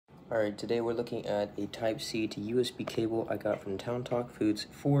Alright, today we're looking at a Type-C to USB cable I got from Town Talk Foods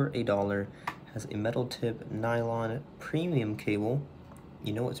for $1. Has a metal tip nylon premium cable.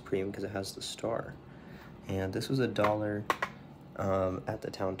 You know it's premium because it has the star. And this was $1 at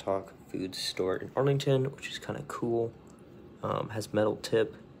the Town Talk Foods store in Arlington, which is kind of cool. Has metal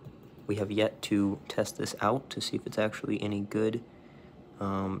tip. We have yet to test this out to see if it's actually any good.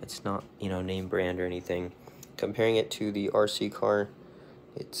 It's not, name brand or anything. Comparing it to the RC car,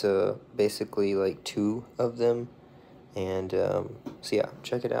 it's basically like 2 of them, and so yeah,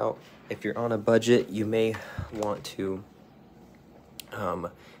 check it out. If you're on a budget, you may want to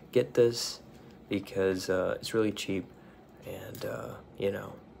get this because it's really cheap, and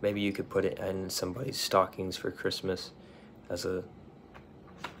maybe you could put it in somebody's stockings for Christmas as a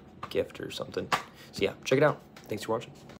gift or something. So yeah, check it out. Thanks for watching.